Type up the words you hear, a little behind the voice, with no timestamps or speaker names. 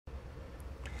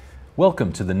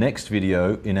Welcome to the next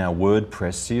video in our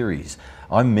WordPress series.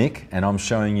 I'm Mick and I'm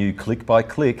showing you click by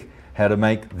click how to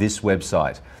make this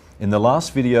website. In the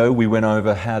last video we went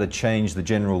over how to change the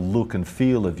general look and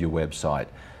feel of your website.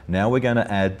 Now we're going to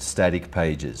add static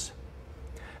pages.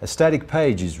 A static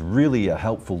page is really a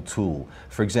helpful tool.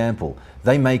 For example,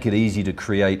 they make it easy to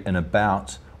create an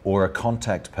about or a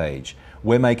contact page.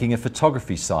 We're making a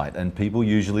photography site and people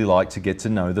usually like to get to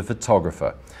know the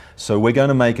photographer. So we're going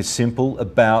to make a simple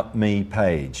About Me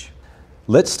page.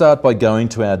 Let's start by going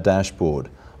to our dashboard.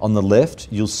 On the left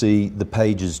you'll see the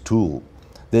Pages tool.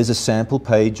 There's a sample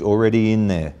page already in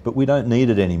there, but we don't need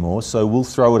it anymore, so we'll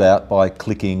throw it out by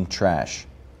clicking Trash.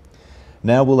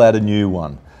 Now we'll add a new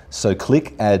one. So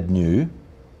click Add New.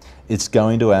 It's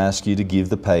going to ask you to give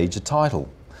the page a title.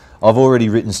 I've already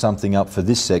written something up for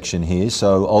this section here,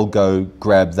 so I'll go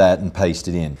grab that and paste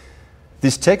it in.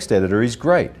 This text editor is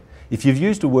great. If you've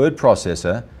used a word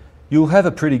processor, you'll have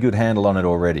a pretty good handle on it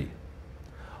already.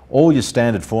 All your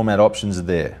standard format options are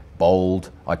there: bold,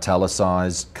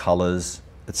 italicized, colors,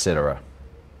 etc.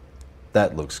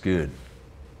 That looks good.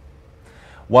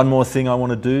 One more thing I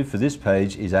want to do for this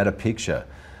page is add a picture.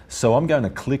 So I'm going to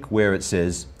click where it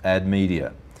says Add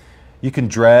Media. You can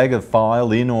drag a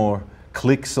file in or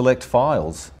click Select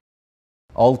Files.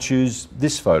 I'll choose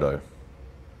this photo.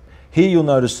 Here you'll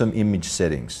notice some image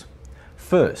settings.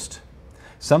 First,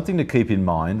 something to keep in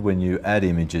mind when you add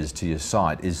images to your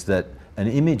site is that an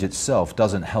image itself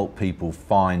doesn't help people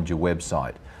find your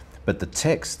website, but the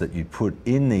text that you put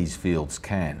in these fields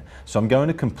can. So I'm going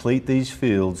to complete these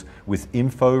fields with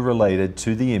info related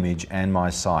to the image and my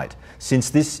site. Since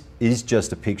this is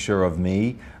just a picture of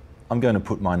me, I'm going to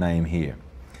put my name here.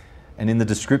 And in the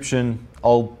description,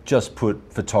 I'll just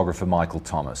put photographer Michael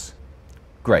Thomas.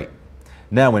 Great.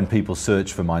 Now when people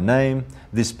search for my name,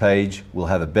 this page will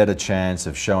have a better chance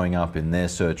of showing up in their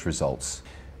search results.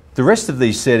 The rest of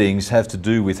these settings have to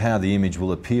do with how the image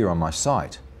will appear on my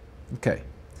site. Okay,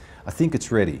 I think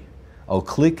it's ready. I'll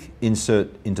click Insert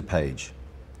into Page.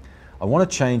 I want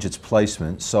to change its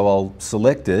placement, so I'll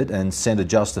select it and send a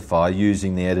justify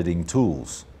using the editing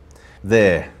tools.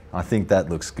 There, I think that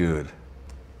looks good.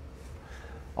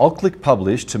 I'll click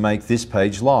Publish to make this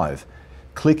page live.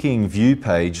 Clicking View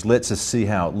Page lets us see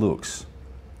how it looks.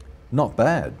 Not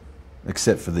bad,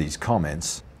 except for these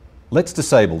comments. Let's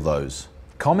disable those.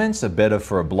 Comments are better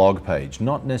for a blog page,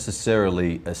 not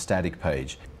necessarily a static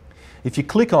page. If you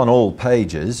click on All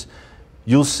Pages,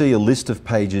 you'll see a list of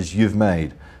pages you've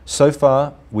made. So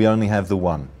far, we only have the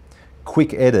one.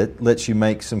 Quick Edit lets you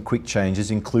make some quick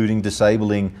changes, including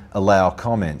disabling Allow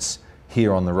Comments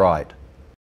here on the right.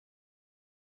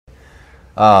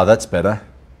 Ah, that's better.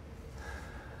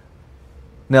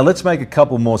 Now let's make a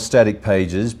couple more static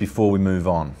pages before we move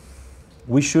on.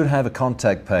 We should have a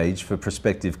contact page for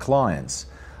prospective clients.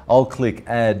 I'll click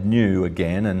Add New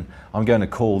again and I'm going to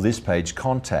call this page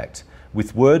Contact.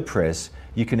 With WordPress,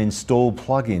 you can install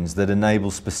plugins that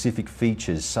enable specific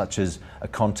features such as a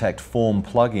contact form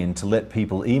plugin to let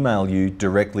people email you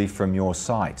directly from your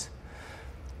site.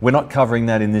 We're not covering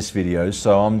that in this video,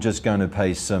 so I'm just going to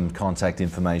paste some contact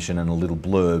information and a little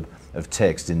blurb of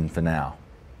text in for now.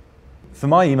 For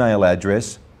my email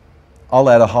address, I'll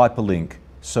add a hyperlink,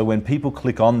 so when people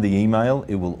click on the email,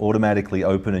 it will automatically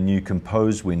open a new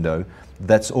Compose window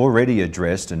that's already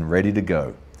addressed and ready to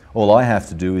go. All I have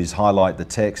to do is highlight the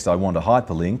text I want to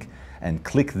hyperlink and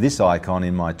click this icon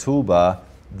in my toolbar,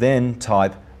 then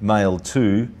type mail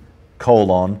to,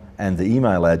 and the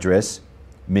email address,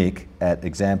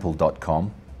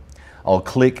 mick@example.com. I'll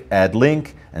click Add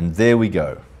Link and there we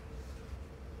go.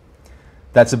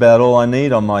 That's about all I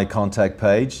need on my contact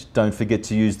page. Don't forget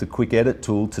to use the Quick Edit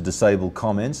tool to disable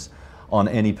comments on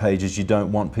any pages you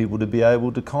don't want people to be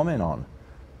able to comment on,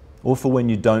 or for when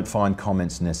you don't find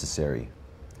comments necessary.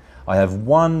 I have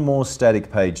one more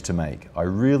static page to make. I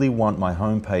really want my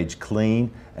home page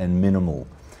clean and minimal.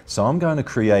 So I'm going to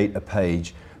create a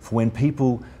page for when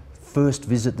people first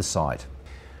visit the site.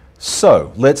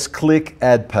 So let's click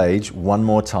Add Page one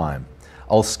more time.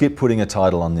 I'll skip putting a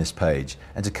title on this page.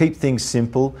 And to keep things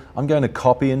simple, I'm going to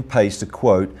copy and paste a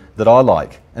quote that I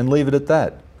like and leave it at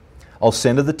that. I'll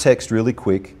center the text really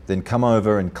quick, then come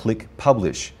over and click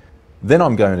Publish. Then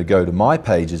I'm going to go to My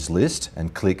Pages list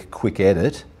and click Quick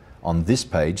Edit on this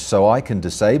page so I can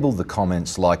disable the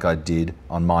comments like I did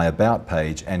on my About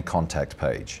page and Contact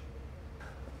page.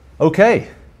 Okay,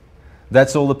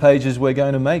 that's all the pages we're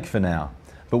going to make for now.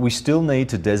 But we still need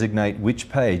to designate which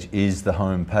page is the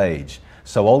home page.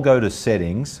 So I'll go to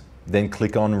Settings, then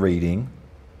click on Reading.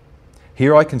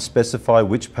 Here I can specify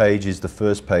which page is the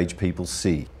first page people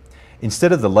see.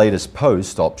 Instead of the latest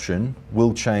post option,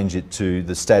 we'll change it to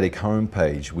the static home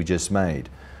page we just made.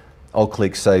 I'll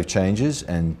click Save Changes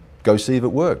and go see if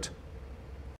it worked.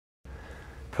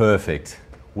 Perfect,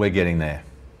 we're getting there.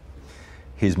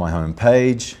 Here's my home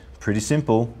page, pretty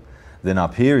simple. Then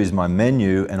up here is my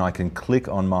menu and I can click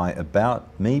on my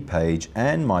About Me page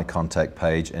and my contact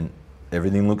page and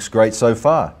everything looks great so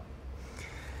far.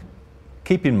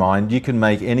 Keep in mind you can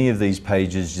make any of these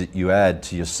pages that you add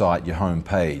to your site your home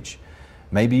page.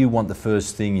 Maybe you want the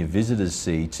first thing your visitors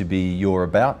see to be your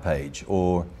About page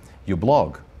or your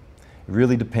blog. It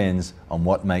really depends on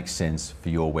what makes sense for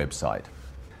your website.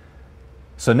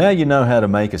 So now you know how to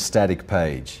make a static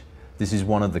page. This is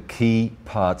one of the key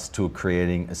parts to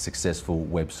creating a successful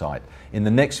website. In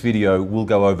the next video, we'll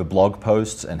go over blog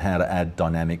posts and how to add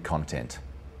dynamic content.